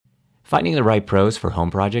Finding the right pros for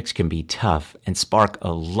home projects can be tough and spark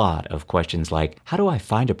a lot of questions like, how do I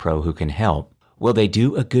find a pro who can help? Will they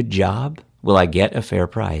do a good job? Will I get a fair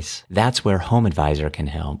price? That's where HomeAdvisor can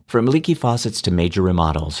help. From leaky faucets to major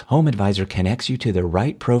remodels, HomeAdvisor connects you to the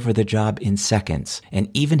right pro for the job in seconds and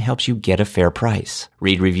even helps you get a fair price.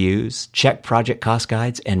 Read reviews, check project cost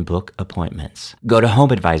guides, and book appointments. Go to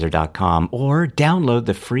HomeAdvisor.com or download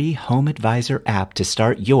the free HomeAdvisor app to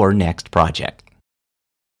start your next project.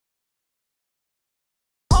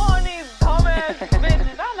 All these dumbass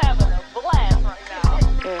bitches, I'm having a blast right now.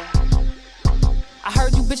 Yeah. I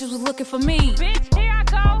heard you bitches was looking for me. Bitch, here I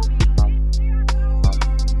go.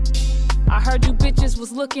 I heard you bitches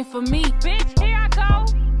was looking for me. Bitch, here I go.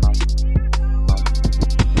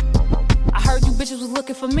 I heard you bitches was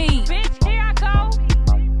looking for me. Bitch, here I go.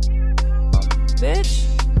 Bitch.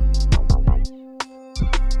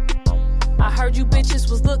 I heard you bitches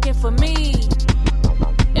was looking for me.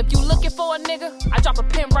 If you looking for a nigga, I drop a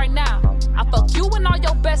pin right now. I fuck you and all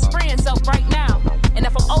your best friends up right now. And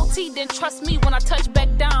if I'm OT, then trust me when I touch back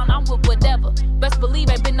down, I'm with whatever. Best believe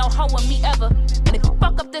ain't been no hoe in me ever. And if you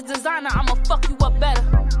fuck up this designer, I'ma fuck you up better.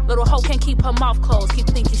 Little hoe can't keep her mouth closed, keep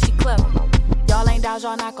thinking she clever. Y'all ain't Dodge,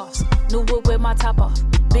 y'all knockoffs. New whip with my top off.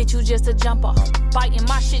 Bitch, you just a jump off. Biting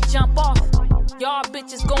my shit, jump off. Y'all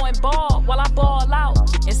bitches going ball while I ball out.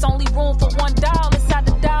 It's only room for one doll inside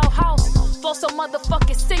the doll house. Flow so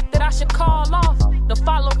motherfucking sick that I should call off. The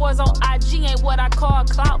followers on IG ain't what I call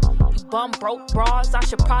clout. You bum broke bras, I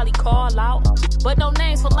should probably call out. But no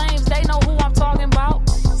names for lames, they know who I'm talking about.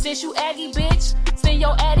 Since you Aggie bitch, send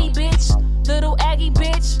your Addy bitch. Little Aggie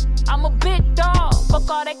bitch, I'm a big dog. Fuck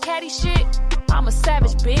all that catty shit, I'm a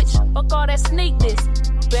savage bitch. Fuck all that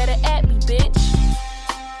sneakness, better at me bitch.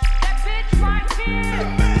 That bitch right here. The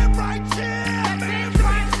man right here. That bitch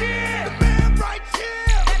right here. The man right here.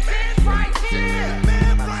 That bitch right here. The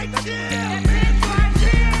man right That here. bitch right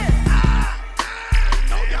here.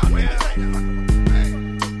 Know y'all niggas ain't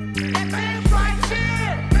That bitch right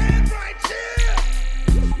here. man right here.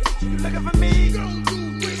 You looking for me? That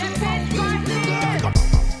bitch right here.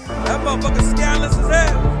 That motherfucker scandalous as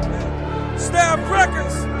hell. Staff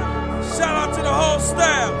Records. Shout out to the whole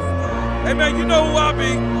staff. Hey man, you know who I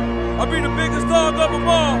be. I be the biggest dog of them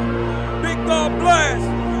all. Big Dog Blast.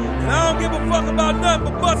 And I don't give a fuck about nothing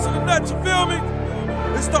but busting the nut, you feel me?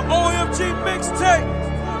 It's the OMG mixtape.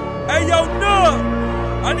 Hey yo,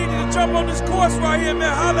 Nug, I need you to jump on this course right here,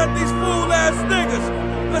 man. Holla at these fool ass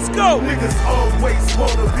niggas. Let's go. Niggas always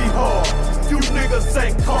wanna be hard. You niggas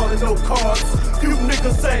ain't calling no cards. You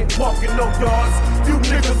niggas ain't walking no yards. You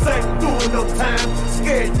niggas ain't doing no time.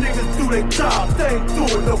 Scared niggas do their job, they ain't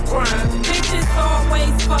doing no crime. Bitches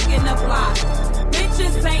always fucking the block.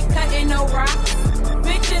 Bitches ain't cutting no rocks.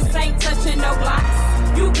 Bitches ain't touching no blocks.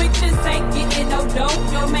 You bitches ain't getting no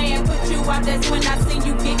dope. Your man put you out, that's when I seen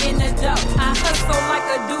you getting the dope. I hustle like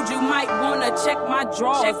a dude, you might wanna check my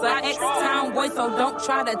drawers. An X-Town boy, so don't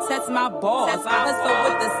try to test my balls. I hustle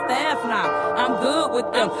with the staff now, I'm good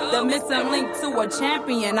with them. The missing link to a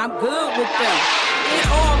champion, I'm good with them. It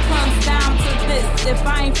all comes down to this. If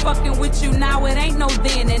I ain't fucking with you now, it ain't no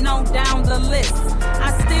then and on down the list.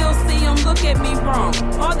 I still see them look at me wrong.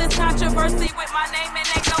 All this controversy with my name and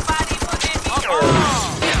ain't nobody putting me on.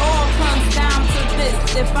 It all comes down to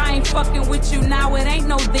this. If I ain't fucking with you now, it ain't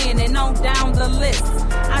no then and on down the list.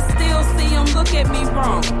 I still see them look at me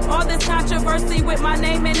wrong. All this controversy with my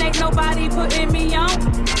name and ain't nobody putting me on.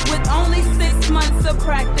 With only 6 months of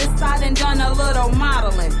practice, I done a little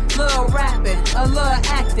modeling, little rapping, a little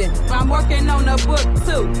acting. I'm working on a book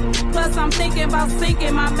too. Plus I'm thinking about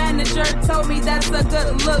sinking. My manager told me that's a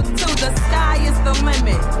good look too. The sky is the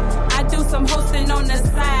limit. I do some hosting on the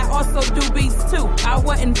side, also do beats too. I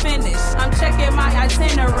wasn't finished. I'm checking my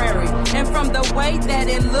itinerary, and from the way that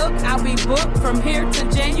it look, I'll be booked from here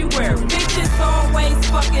to January. Bitches always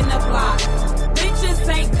fucking the block. Bitches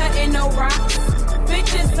ain't cutting no rocks.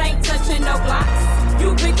 Bitches ain't touching no blocks.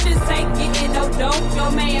 You bitches ain't getting no dope. Your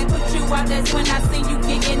man put you out, that's when I see you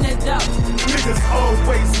getting the dope. Niggas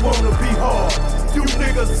always wanna be hard. You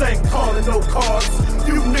niggas ain't calling no cards.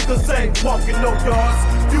 You niggas ain't walking no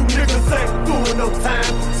yards. You niggas ain't doing no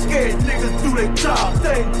time. Scared niggas do their job,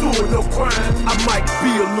 they ain't doing no crime. I might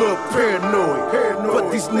be a little paranoid,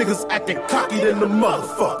 but these niggas acting cocky than the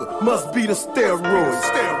motherfucker. Must be the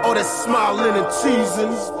steroids. All that smiling and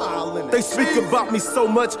cheesing. They speak about me so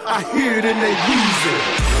much, I hear it in their reason.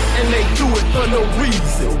 And they do it for no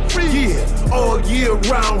reason. Yeah, all year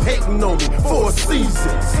round hating on me for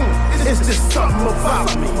seasons. It's just something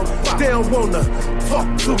about me. They don't wanna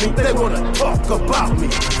talk to me, they wanna talk about me.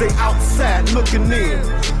 They outside looking in,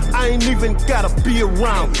 I ain't even gotta be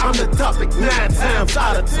around. I'm the topic 9 times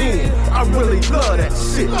out of 10. I really love that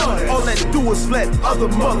shit. All that do is let other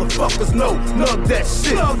motherfuckers know. Love that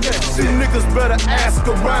shit. See, niggas better ask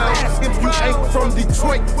around. If you ain't from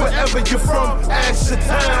Detroit, wherever you're from, ask your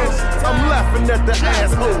town. I'm laughing at the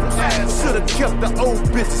assholes. Should've kept the old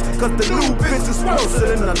bitches, cause the new bitches closer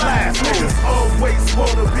than the last. Niggas always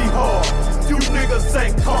wanna be hard. You niggas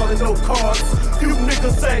ain't calling no cards. You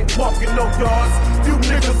niggas ain't walking no yards. You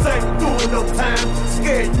niggas ain't doing no time.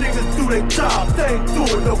 Scared niggas do their job, they ain't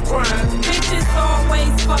doing no crime. Bitches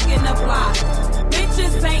always fucking the block.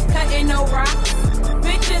 Bitches ain't cutting no rocks.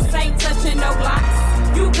 Bitches ain't touching no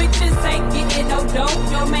blocks. You bitches ain't getting no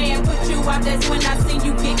dope. Your man put you out, that's when I seen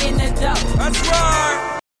you getting the dope. That's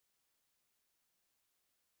right.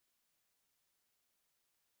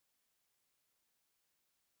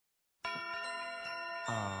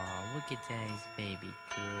 Oh, look at Daddy's baby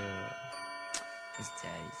girl. It's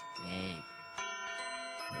Daddy's baby.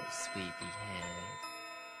 Little sweetie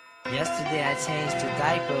head. Yesterday I changed your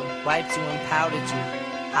diaper, wiped you and powdered you.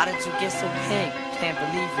 How did you get so pink? Can't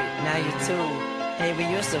believe it, now you're 2. Hey, but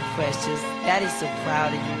you're so precious. Daddy's so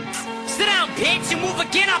proud of you. Sit down, bitch. You move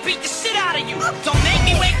again, I'll beat the shit out of you. Don't make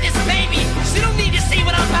me wake this baby. She don't need to see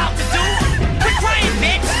what I'm about to do. Quit crying,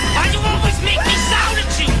 bitch. Why you always make me shout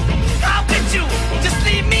at you? How could you just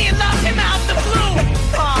leave me and love him out the blue?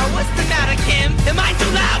 Oh, what's the matter, Kim? Am I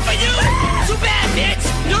too loud for you? Too bad, bitch.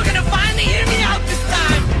 You're gonna finally hear me out this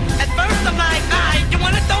time. At first I'm like, alright, you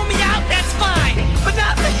wanna throw me out? That's fine. But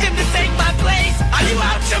not for him to take my place. Are you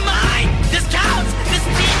out your mind? This couch, this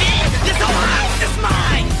TV, this whole house is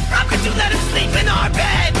mine. How could you let him sleep in our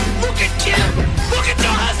bed? Look at Kim. Look at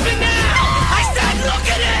your husband now.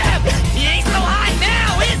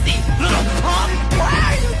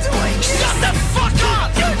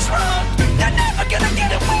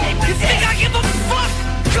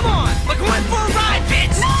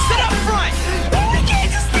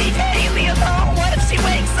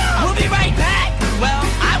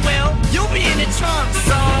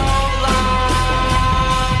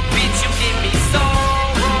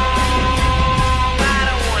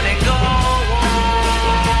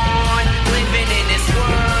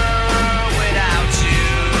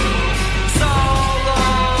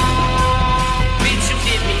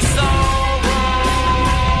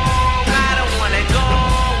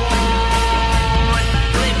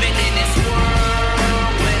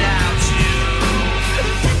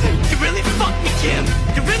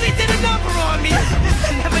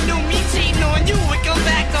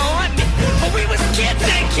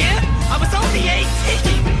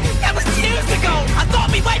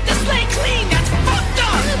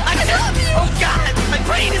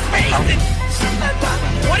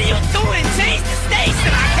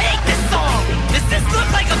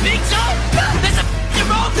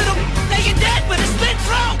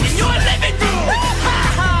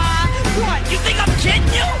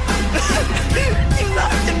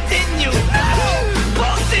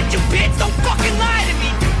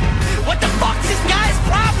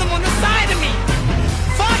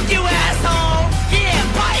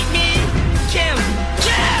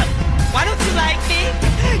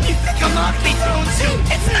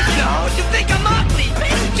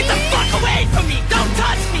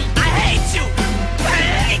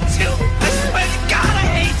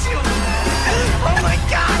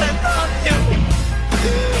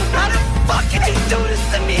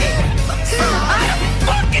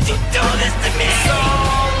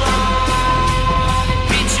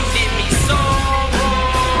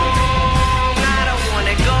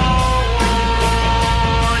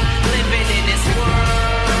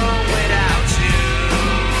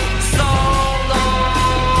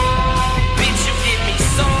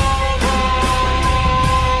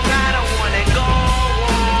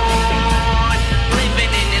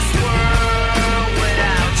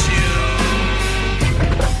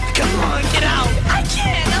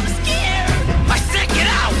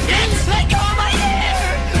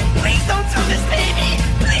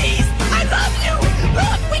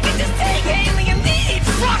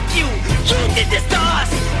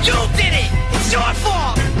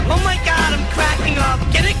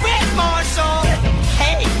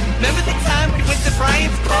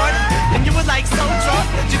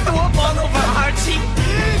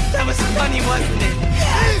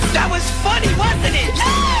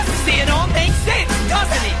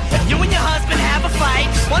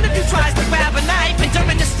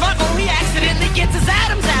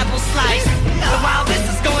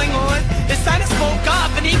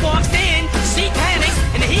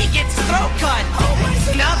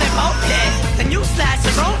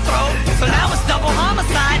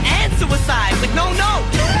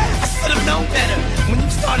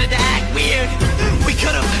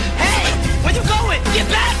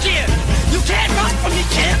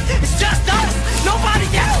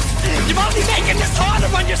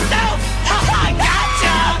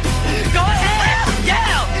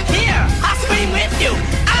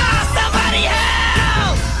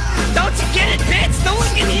 so we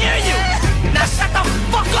can hear you. Now shut the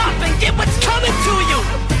fuck up and get what's coming to you.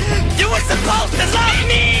 You were supposed to love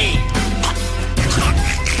me.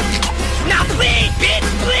 Now please, bitch,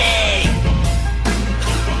 please.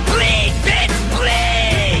 Please, bitch,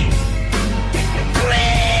 please.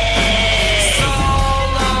 Please. So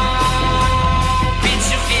long, bitch,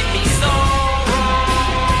 you did me so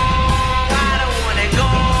wrong. I don't wanna go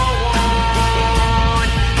on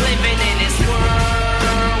living in this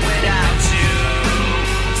world without you.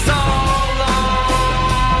 So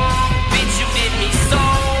long, bitch, you did me so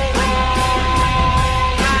wrong.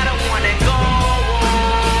 I don't wanna go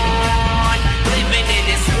on living in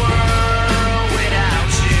this world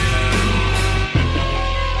without you.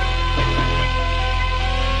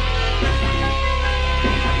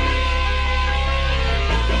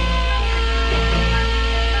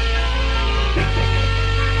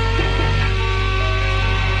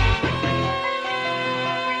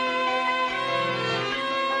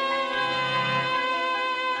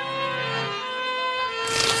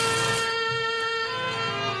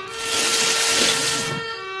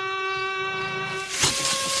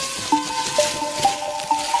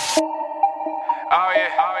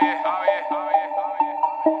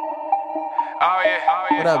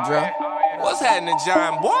 What up, Dro? What's happening,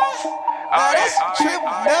 John, boy? That's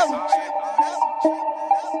triple double.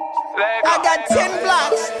 I got 10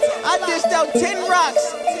 blocks, I dished out 10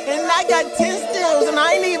 rocks, and I got 10 stills, and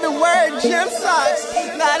I ain't even wearing gym socks.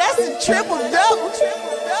 Now that's a triple double.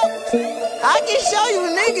 I can show you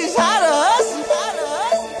niggas how to hustle.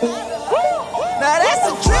 Now that's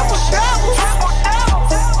a triple double.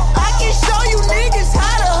 I can show you niggas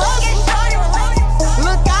how to hustle.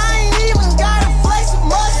 Look, I ain't even gotta flex a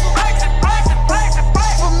muscle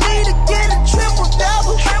for me to get a triple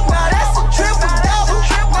double. Now that's a triple double.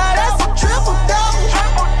 Now that's a triple double.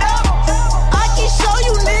 I can show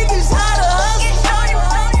you niggas how to hustle.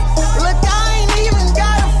 Look, I ain't even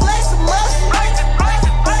gotta flex a muscle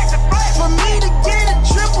for me to get a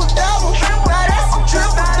triple double. Now that's a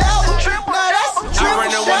triple double. Now that's a triple double. I run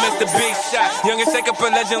the one, Mr. Big Shot. Young and shake up a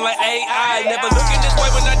legend like AI. Never looking this way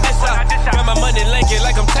when I dish out. Got my money lanky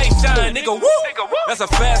like I'm Tayshaun. Nigga, woo. That's a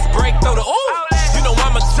fast break, throw the ooh. You know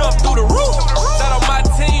I'ma jump through the roof. Shout out my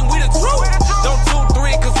team, we the truth. Don't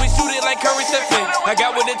 2-3, cause we shoot it like Curry Stephen. I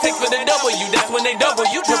got what it takes for the W. That's when they double.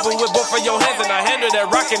 You triple with both of your hands and I handle that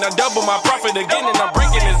rock and I double my profit again and I'm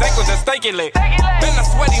breaking his ankles and staking leg. Been a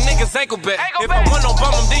sweaty nigga's ankle back. If I want no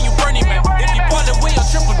bum him, then you burn him back. If you want it, we a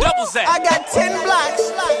triple double sack. I got 10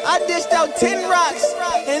 blocks, I dished out 10 rocks,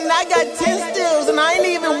 and I got 10 stills, and I ain't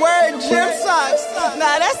even wearing gym socks.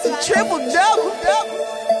 Now that's a triple double.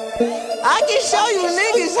 I can show you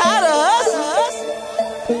niggas how to hustle.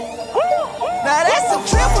 Now that's a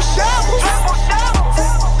triple double.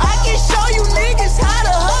 I can show you niggas how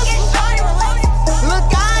to hustle. Look,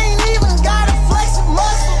 I ain't even gotta flex a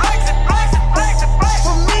muscle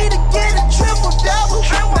for me to get a triple double.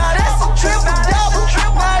 Now that's a triple double.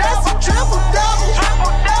 Now that's a triple double.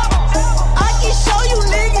 I can show you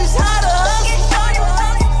niggas how to hustle.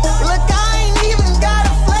 Look, I ain't even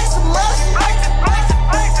gotta flex a muscle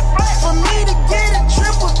for me to get a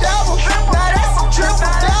triple double. Now that's a triple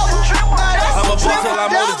double. Now that's I'm a a boss till I'm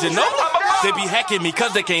triple older, double. you know? They be hacking me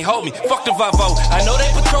cause they can't hold me. Fuck the Vavo. I know they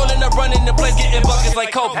patrolling up, running the place, getting buckets like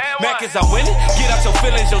Kobe. Mac is I winning. Get out your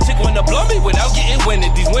feelings. Your chick wanna blow me without getting winning.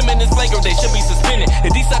 These women is flagrant, they should be suspended. And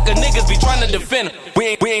these sucker niggas be trying to defend them.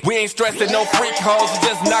 We ain't stressing no freak hoes. We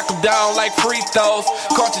just knock them down like free throws.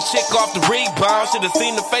 Caught the chick off the rebound. Should've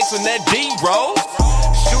seen the face when that D rolls.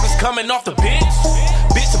 Shooters coming off the bench.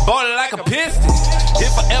 Bitch, I'm ballin' like a piston.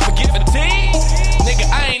 If I ever get fatigued, nigga,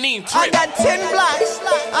 I ain't even I trippin'. got 10 blocks,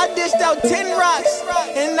 I dished out 10 rocks,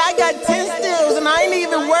 and I got 10 stills, and I ain't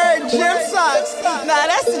even wearing gym socks. Now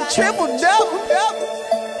that's a triple double.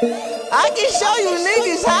 I can show you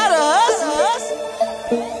niggas how to hustle.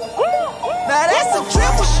 Now that's a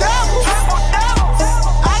triple double.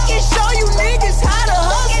 I can show you niggas how to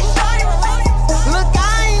hustle. Look,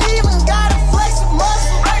 I ain't even gotta flex a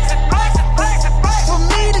muscle for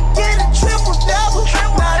me to get a triple double.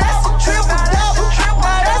 Now that's a triple double.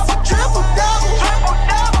 Now that's a triple double.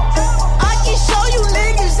 I can show you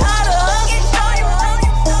niggas how to hustle.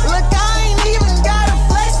 Look, I ain't even gotta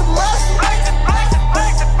flex a muscle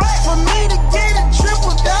for me to get a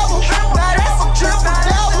triple double. Now that's a triple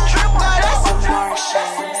double. Now that's a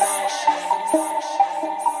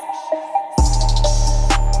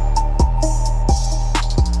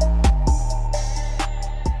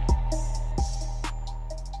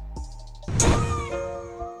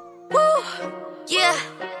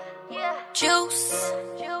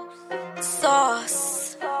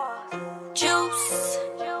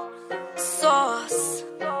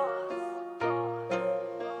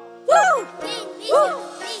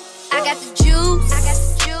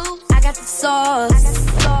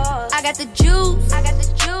got the juice. I got the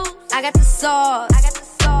juice. I got the sauce. I got the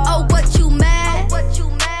sauce. Oh, what you mad? Oh, what you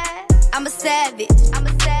mad? I'm a savage. I'm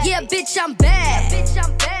a savage. Yeah, bitch, I'm bad. Yeah, bitch,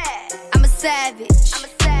 I'm bad. I'm a savage. I'm a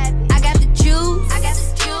savage. I got the juice. I got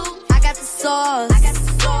the juice. I got the sauce. I got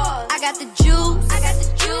the sauce. I got the juice. I got the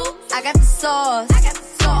juice. I got the sauce. I got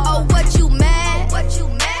the sauce. Oh, what you mad? What you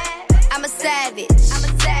mad? I'm a savage. I'm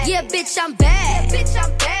a savage. Yeah, bitch, I'm bad. Yeah, bitch,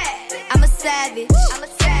 I'm bad. I'm a savage. I'm a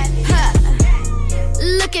savage. Huh.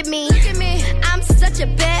 Look at me. Look at me. I'm such a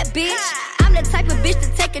bad bitch. I'm the type of bitch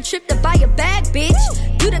to take a trip to buy a bag, bitch.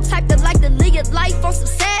 You the type that like to live your life on some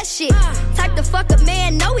sad shit. Type to fuck a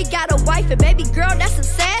man, know he got a wife, and baby girl, that's some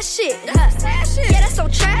sad shit. Yeah, that's so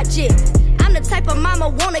tragic. I'm the type of mama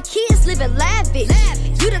want a kids living lavish.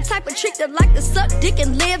 You the type of chick that like to suck dick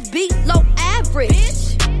and live beat low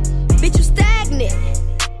average. Bitch, you stagnant.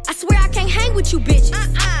 I swear I can't hang with you bitches.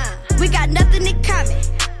 We got nothing in common.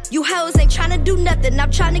 You hoes ain't tryna do nothing.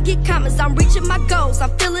 I'm tryna get comments. I'm reaching my goals. I'm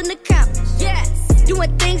feeling the comments. Yes.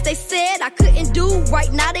 Doing things they said I couldn't do.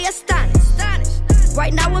 Right now they astonished.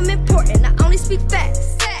 Right now I'm important. I only speak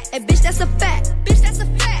facts. And bitch, that's a fact. Bitch, that's a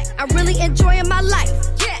fact. I'm really enjoying my life.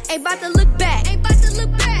 Yes. Ain't about to look back. Ain't about to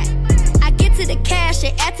look back. I get to the cash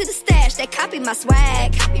and add to the stash. They copy my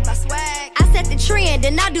swag. Copy my swag. I set the trend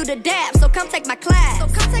and I do the dab. So come take my class. So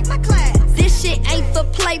come take my class. This shit ain't for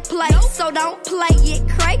play, nope. So don't play it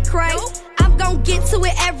cray. Nope. I'm gon' get to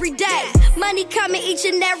it every day. Yes. Money coming each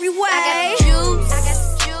and every way. I got the juice. I got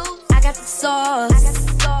the juice. I got the sauce. I got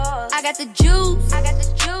the sauce. I got the juice. I got the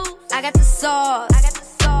juice. I got the sauce. I got the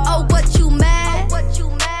sauce. Oh, what you mad? Oh, what you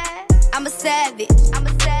mad? I'm a savage. I'm a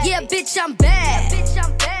savage. Yeah, bitch, I'm bad. Yeah, bitch,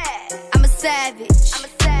 I'm bad. I'm a savage. I'm a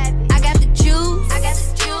savage. I got the juice. I got the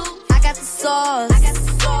juice. I got the sauce. I got the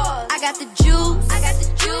sauce. I got the juice. I got the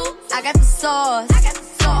juice. I got the sauce. I got the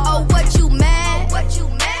sauce. Oh, what you mad? Oh, what you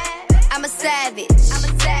mad? I'm a savage. I'm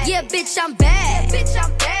a savage. Yeah, bitch, I'm bad. Yeah, bitch,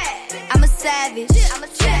 I'm bad. I'm a savage. I'm a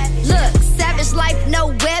savage. Look, savage life, no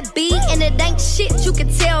webby, and it ain't shit you can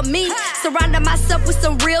tell me. Surrounding myself with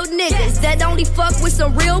some real niggas that only fuck with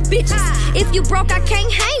some real bitches. If you broke, I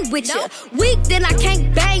can't hang with you. Weak, then I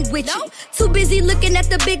can't bang with you. Too busy looking at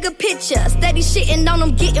the bigger picture. Steady shitting on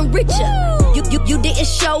them getting richer. You didn't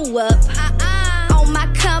show up on my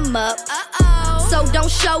come up. So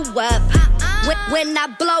don't show up when I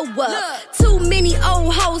blow up. Too many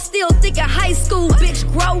old hoes still thinking high school, bitch,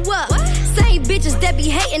 grow up. Same bitches that be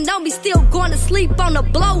hating on me still going to sleep on the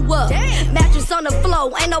blow up. Mattress on the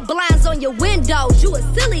floor, ain't no blinds on your windows. You a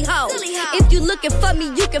silly hoe. If you looking for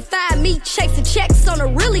me, you can find me chasing checks on a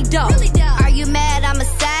really dope. Are you mad I'm a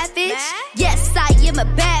savage? Yes, I am a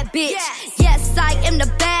bad bitch. Yes, I am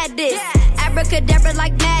the baddest. Abracadabra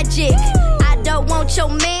like magic. I don't want your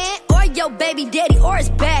man or your baby daddy or his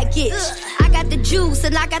baggage. I got the juice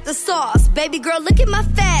and I got the sauce. Baby girl, look at my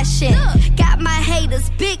fashion. Got my haters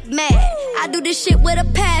big mad. I do this shit with a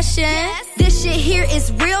passion. This shit here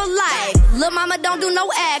is real life. Lil' mama don't do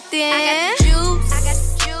no acting. I got the juice. I got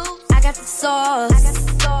the juice. I got the sauce. I got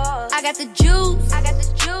the sauce. I got the juice. I got the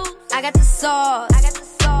juice. I got the sauce. I got the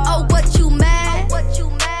sauce. Oh, what you mad? Oh, what you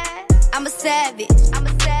mad? I'm a savage. I'm a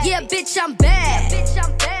savage. Yeah, bitch, I'm bad. Yeah, bitch,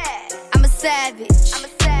 I'm bad. I'm a savage. I'm a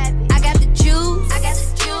savage. I got the juice. I got the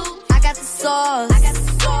juice. I got the sauce. I got the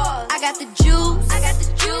sauce. I got the juice. I got the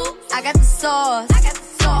juice. I got the sauce. I got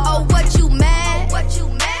the sauce. Oh, what you mad? What you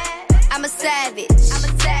mad? I'm a savage. I'm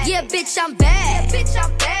a savage. Yeah, bitch, I'm bad. Yeah, bitch,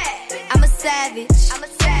 I'm bad. I'm a savage. I'm a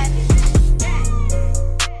savage.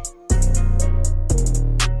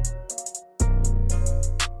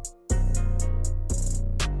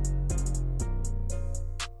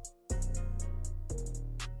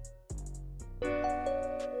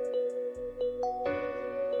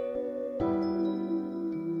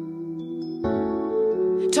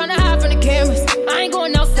 Tryna hide from the cameras, I ain't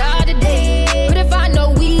going outside today. But if I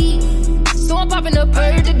know weed, so I'm popping up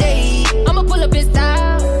her today. I'ma pull up in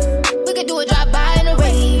style, we could do a drive-by in a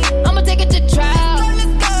rave. I'ma take it to trial,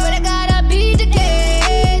 but I gotta beat the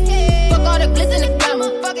case. Fuck all the glitz and the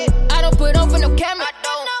glamour, fuck it, I don't put on for no camera.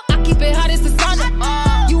 I keep it hot as the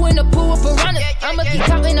sauna, you in the pool with piranhas. I'ma keep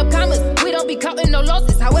counting up commas, we don't be counting no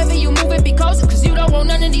losses. However you move it, be cautious, cause you don't want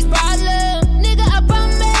none of these problems. Nigga, I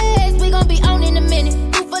promise, we gon' be on in a minute.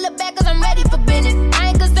 Full of back cause I'm ready for business. I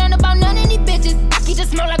ain't concerned about none of these bitches. I keep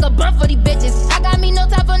just smell like a blunt for these bitches. I got me no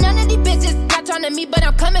time for none of these bitches. Not trying to meet, but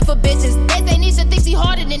I'm coming for bitches. They say Nisha thinks she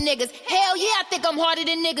harder than niggas. Hell yeah, I think I'm harder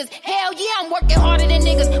than niggas. Hell yeah, I'm working harder than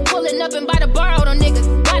niggas. Pulling up and by the bar out on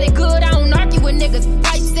niggas. Got it good, I don't argue with niggas.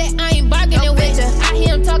 Why you say I ain't bargaining with ya? I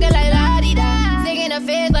hear him talking like la-di-da. Singing the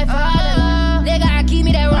feds like fa-la-la. Nigga, I keep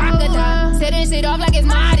me that rock-a-da. Setting shit off like it's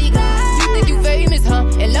Mardi Gras. You think you famous, huh?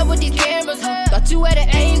 In love with these cameras, huh? Thought you had an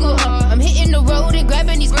angle, huh? I'm hitting the road and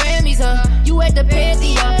grabbing these Grammys, huh? You at the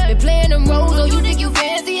Pantheon, been playing them roles, oh, you think you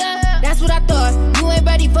fancy, huh? That's what I thought. You ain't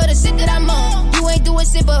ready for the shit that I'm on. You ain't doing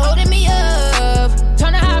shit but holding me up.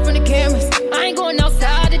 Tryna hide from the cameras. I ain't going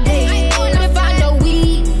outside today. Couldn't find no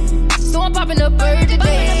weed, so I'm popping up bird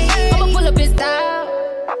today. I'ma pull up in style.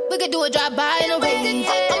 We could do a drive-by in a rain.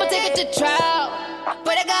 I'ma take it to trial,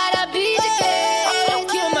 but I gotta be today.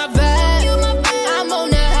 Kill my vibe. I'm on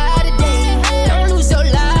the high today. Don't lose your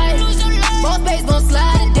life. Both bays gon'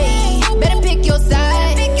 slide today. Better pick your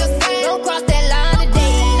side. Don't cross that line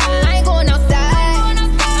today. I ain't going outside.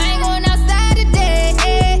 I ain't going outside today.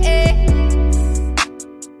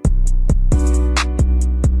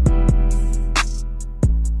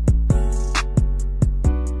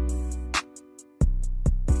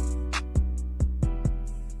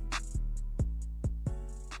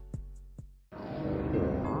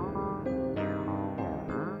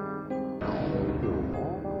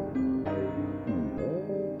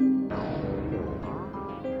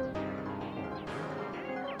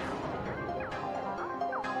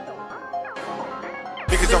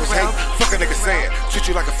 Niggas always hate, fuck a nigga saying. Treat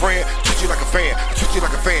you like a friend, treat you like a fan. I treat you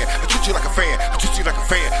like a fan, I treat you like a fan. I treat you like a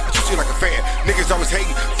fan, I treat you like a fan. Niggas always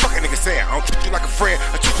hate, fuck a nigga saying. I don't treat you like a friend,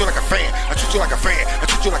 I treat you like a fan. I treat you like a fan, I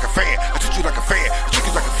treat you like a fan. I treat you like a fan, I treat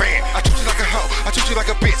you like a fan. I treat you like a hoe, I treat you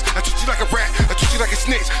like a bitch. I treat you like a rat, I treat you like a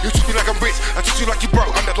snitch. You treat me like I'm rich, I treat you like you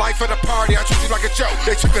broke. I'm the life of the party, I treat you like a joke.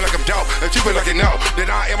 They treat me like I'm dope, they treat me like they know that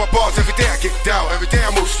I am a boss. Every day I get down, every day I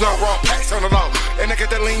move slow. Raw packs on the low, and I get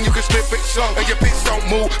that lean, you can slip it slow. And your bitch don't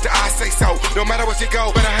move, the I say so. No matter where she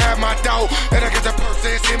go, better have my dough. And I got the purse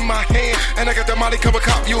that's in my hand, and I got the money, come and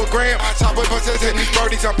cop you a gram. I chop with position, these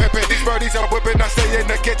birdies I'm pimping, these birdies I'm whipping. I stay in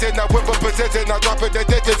the kitchen, I whip a position, I drop in the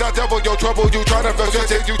ditches, I double your trouble. You tryna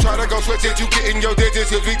resist it, you tryna go switch it, you getting your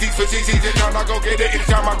digits. Cause we these for easy, this time I go get it, each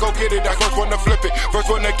time I go get it. I first one to flip it, first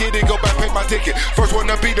one to get it, go back, pay my ticket. First one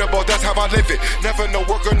to beat the ball, that's how I live it. Never no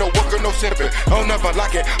worker, no sipping. I'll never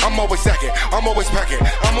like it, I'm always second, I'm always packing,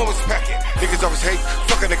 I'm always packing. Niggas always hate,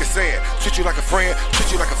 fuck a nigga saying. Treat you like a friend,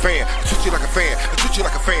 treat you like a fan. I treat you like a fan, I treat you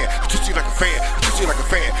like a fan. I treat you like a fan, I treat you like a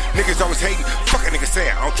fan. Niggas always hating, fuck a nigga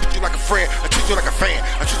saying. I don't treat you like a friend, I treat you like a fan.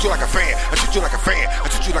 I treat you like a fan, I treat you like a fan. I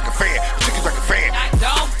treat you like a fan, I treat you like a fan. Now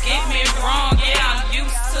don't get me wrong, yeah, I'm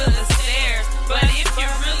used to the stares. But if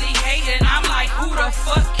you're really hating, I'm like, who the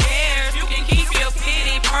fuck cares? You can keep your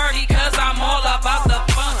pity party, cause I'm all about the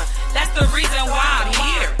fun. That's the reason why I'm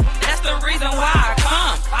here, that's the reason why I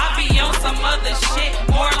come. I be on some other shit,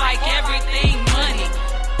 more like everything money.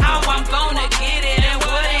 How I'm gonna get it and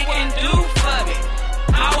what it can do for me.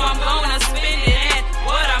 How I'm gonna spend it and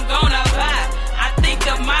what I'm gonna buy. I think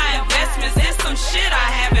of my investments and some shit I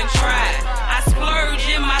haven't tried. I splurge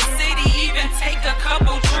in my city, even take a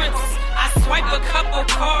couple trips. I swipe a couple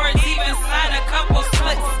cards, even sign a couple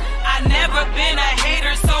slips. I never been a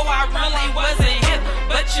hater, so I really wasn't hip.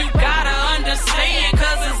 But you gotta understand,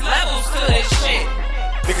 cause there's levels to this shit.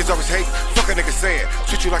 Niggas always hate, fuck a nigga saying.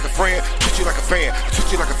 Treat you like a friend, treat you like a fan. I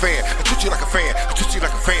treat you like a fan, I treat you like a fan. I treat you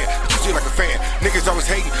like a fan, I treat you like a fan. Niggas always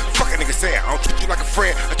hate, fuck a nigga saying. I don't treat you like a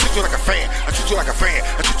friend, I treat you like a fan. I treat you like a fan,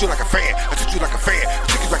 I treat you like a fan. I treat you like a fan, I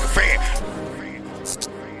treat you like a fan.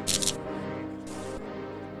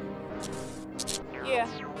 Yeah.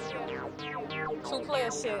 True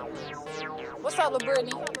player shit. What's up, with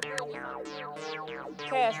Brittany?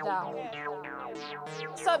 Cash down.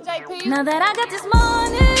 What's up, JP? Now that I got this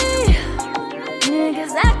money,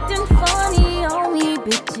 niggas acting funny on me,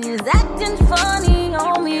 bitches acting funny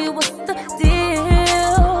on me. What's the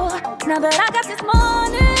deal? Now that I got this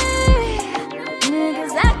money,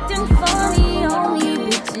 niggas acting funny on me,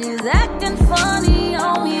 bitches acting funny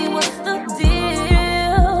on me. What's the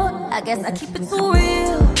deal? I guess I keep it too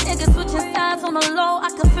real. Niggas switching sides on the low. I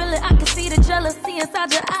can feel it, I can see the jealousy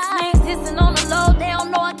inside your eyes. Hissing on the low, they don't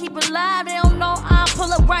know I keep it live. They don't know I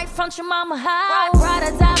pull up right front your mama house.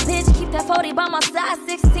 Ride or die, bitch, keep that 40 by my side.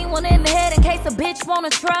 16 one in the head in case a bitch wanna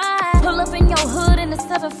try. Pull up in your hood in the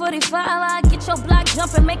 745. I get your block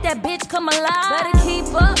jumping, make that bitch come alive. Better keep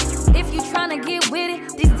up if you tryna get with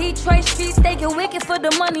it. These Detroit streets, they get wicked for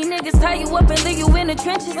the money. Niggas tie you up and leave you in the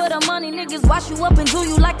trenches. For the money, niggas wash you up and do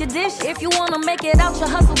you like the dish. If you wanna make it out, your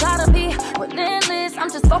hustle gotta be relentless. I'm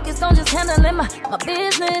just focused on just handling my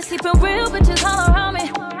business. Keeping real bitches all around me.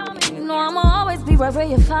 You know I'ma always be right where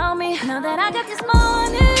you found me. Now that I got this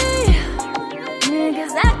money,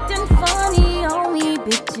 niggas acting funny on me,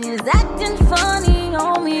 bitches acting funny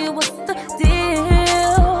on me. What's the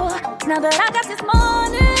deal? Now that I got this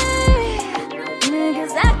money,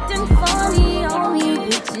 niggas acting funny on me,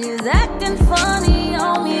 bitches acting funny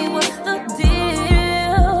on me. What's the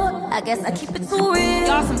deal? I guess I keep it too real.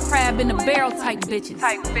 Y'all some crab in the barrel type bitches.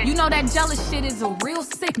 You know that jealous shit is a real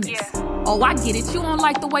sickness. Oh, I get it. You don't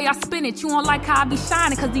like the way I spin it. You don't like how I be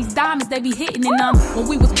shining, cause these diamonds, they be hitting. And when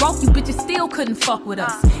we was broke, you bitches still couldn't fuck with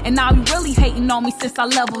us. And now you really hating on me since I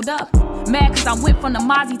leveled up. Mad cause I went from the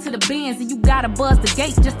Mozzie to the Benz, and you gotta buzz the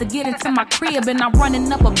gate just to get into my crib. And I'm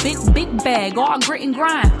running up a big bag, all grit and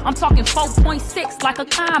grind. I'm talking 4.6 like a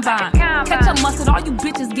combine. Catch up mustard, all you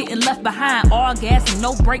bitches getting left behind. All gas and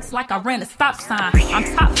no brakes like I ran a stop sign. I'm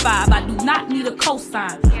top 5, I do not need a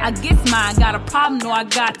cosign. I guess mine, got a problem, no I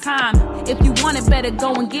got time. If you want it, better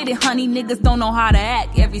go and get it, honey. Niggas don't know how to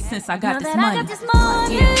act ever since I got this money. I got this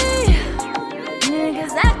money.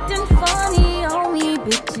 Niggas acting funny on me,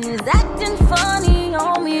 bitches acting funny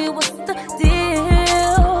on me. What's the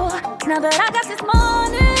deal? Now that I got this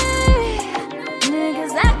money,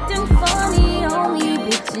 niggas acting funny on me,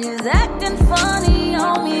 bitches acting funny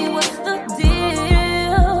on me. What's the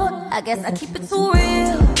deal? I guess I keep it too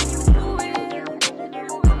real.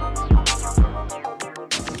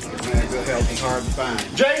 Man, good health is hard to find.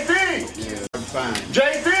 JD! Yeah, hard to find.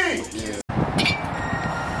 JD! Yeah.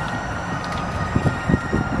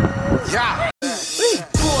 Yeah.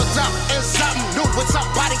 Pulled up in something new with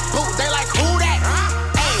somebody boot. They like, who that?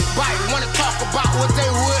 Everybody wanna talk about what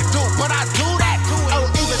they would do, but I do that. Oh,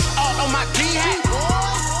 English all on my D-hat.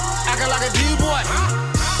 Acting like a D-boy.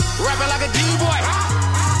 Rapping like a D-boy.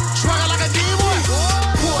 Struggling like a D-boy.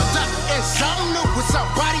 Pulled up in something new with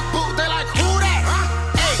somebody boot. They like, who that?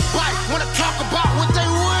 Everybody wanna talk about what they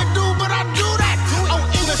would do, but I do that. Oh,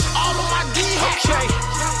 English all on my D-hat. Okay.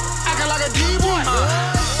 Acting like a D-boy.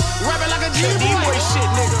 Rapping like a D-boy shit,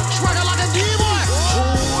 nigga. Struggling like a D-boy.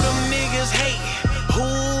 Who them niggas hate? Who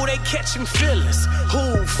they catching feelings?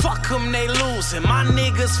 Who fuck them, they losing? My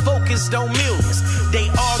niggas focused on millions. They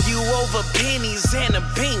argue over pennies and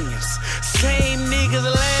opinions. Same niggas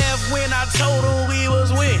laugh when I told them we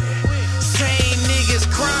was winning. Same niggas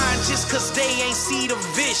crying just cause they ain't see the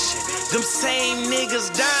vision. Them same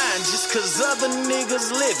niggas dying just cause other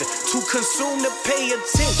niggas living. Too consumed to pay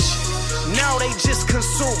attention. Now they just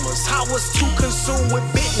consumers. I was too consumed with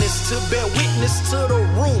business to bear witness to the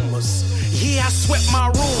rumors. Yeah, I swept my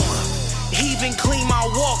room up, even clean my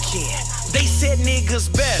walk-in. They said niggas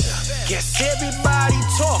better. Guess everybody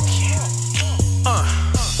talking.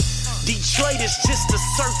 Detroit is just a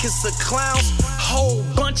circus of clowns. Whole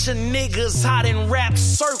bunch of niggas out in rap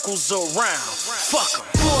circles around. Fuck 'em.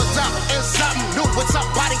 Pulled up in something new with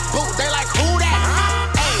somebody boot. They like, who that?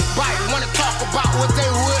 Everybody wanna talk about what they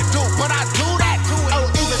would do, but I do that. Oh,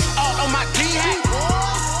 English all on my D-hat.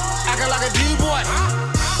 Acting like a D-boy.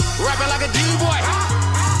 Rapping like a D-boy.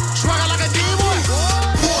 Struggling like a D-boy.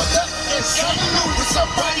 Pulled up in something new with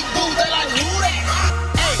somebody boot. They like, who that?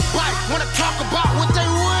 Everybody wanna talk about what they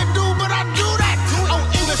would do, but I do that. Oh,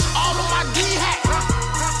 English all on my D-hat.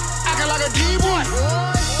 Acting like a D-boy.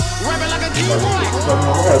 Rapping like a D-boy.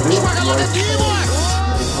 Struggling like a D-boy.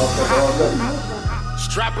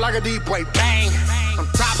 Strap like a D-boy, bang. I'm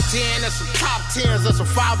top 10, and some top 10s, and some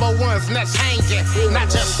 501s, and that's hanging. Not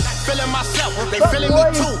just feeling myself, they feeling me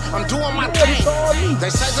too. I'm doing my thing. They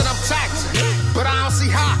say that I'm taxing, but I don't see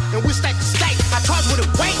how, and we stake to stake. I charge with a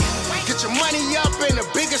weight. Get your money up in a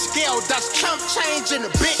bigger scale. That's chump change in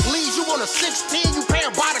the big leagues. You want a 16, you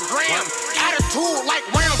paying by the gram. Attitude like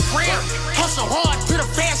round gram. Hustle hard till the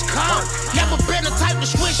fans come. Never been the type to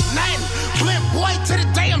switch nothing. Blimp boy to the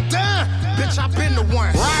day I'm done. Bitch, I been the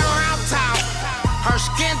one. Ride around town. Her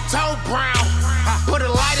skin tone brown. Put a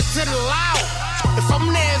lighter to the loud. If I'm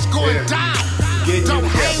there, it's going down. Don't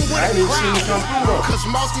hang with a crowd. Cause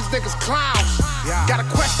most these niggas clowns. Got a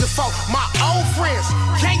question for my old friends.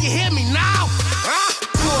 Can you hear me now?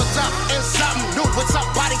 Pulled up in something new with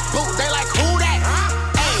somebody boot. They like, who that?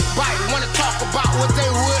 Everybody wanna talk about what they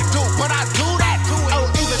would do, but I do that. Oh,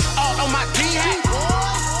 English all on my D-hat.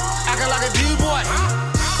 Acting like a D-boy.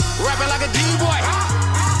 Rapping like a D-boy.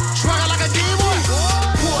 Struggling like a D-boy.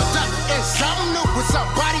 Pulled up in something new with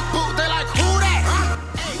somebody boot. They like, who that?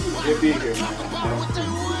 Everybody talk about what they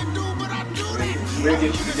would do, but I do that. We'll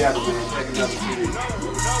get you together, man. Take another series.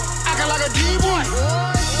 Acting like a D-boy.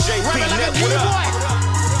 Rapping like a D-boy.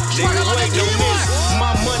 Struggling like a D-boy.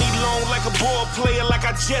 My money long like a ball player, like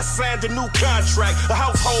I just signed a new contract. A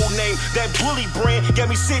household name, that bully brand, got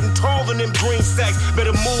me sitting tall in them green stacks.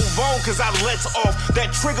 Better move on, cause I let off that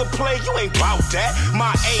trigger play. You ain't bout that.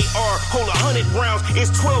 My AR hold 100 rounds, it's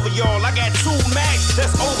 12 of y'all. I got 2 max,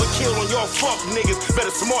 that's overkill on y'all fuck niggas.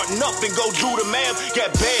 Better smarten up and go do the math.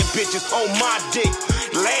 Got bad bitches on my dick.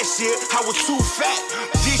 Last year, I was too fat.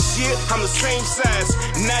 This year, I'm the same size.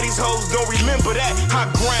 Now these hoes don't remember that. I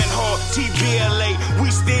grind hard, TBLA.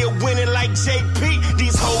 We still winning like JP.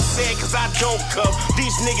 These hoes sad cause I don't come.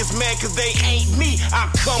 These niggas mad cause they ain't me. I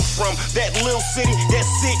come from that little city that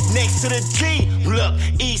sit next to the D. Look,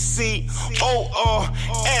 ECORSE.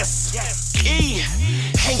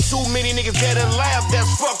 Ain't too many niggas that alive that's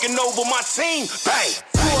fucking over my team. Bang.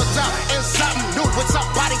 Pulled up in something new with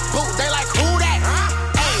somebody boot. They like, who that?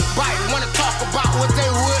 Everybody wanna talk about what they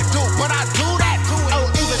would do, but I do that. Oh,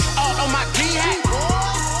 English all on my D-hat.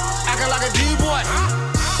 Acting like a D-boy.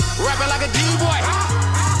 Rapping like a D-boy.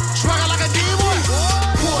 Struggling like a D-boy.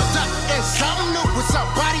 Pulled up in something new with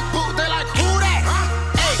somebody boot. They like, who that?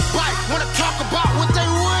 Everybody wanna talk about what they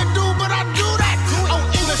would do, but I do that. Oh,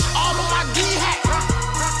 English all on my D-hat.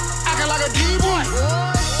 Acting like a D-boy.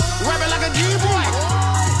 Rapping like a D-boy.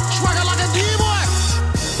 Struggling like a D-boy.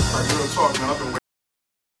 Alright, real talk, man. I've been waiting.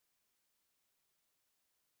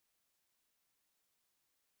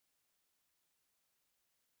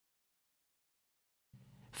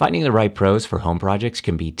 Finding the right pros for home projects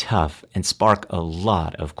can be tough and spark a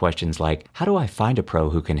lot of questions like, how do I find a pro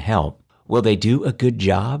who can help? Will they do a good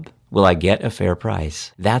job? Will I get a fair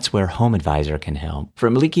price? That's where HomeAdvisor can help.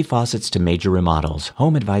 From leaky faucets to major remodels,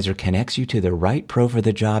 HomeAdvisor connects you to the right pro for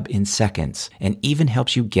the job in seconds and even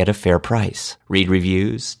helps you get a fair price. Read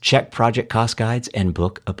reviews, check project cost guides, and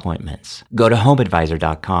book appointments. Go to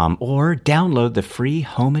HomeAdvisor.com or download the free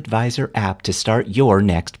HomeAdvisor app to start your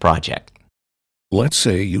next project. Let's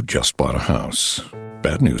say you just bought a house.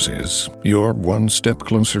 Bad news is, you're one step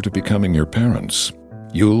closer to becoming your parents.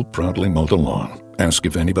 You'll proudly mow the lawn, ask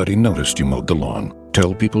if anybody noticed you mowed the lawn,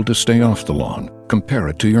 tell people to stay off the lawn, compare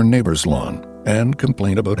it to your neighbor's lawn, and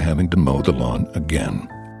complain about having to mow the lawn again.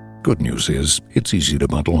 Good news is, it's easy to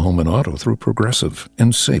bundle home and auto through Progressive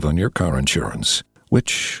and save on your car insurance,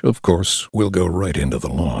 which, of course, will go right into the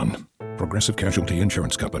lawn. Progressive Casualty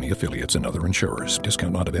Insurance Company, affiliates, and other insurers.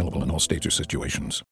 Discount not available in all states or situations.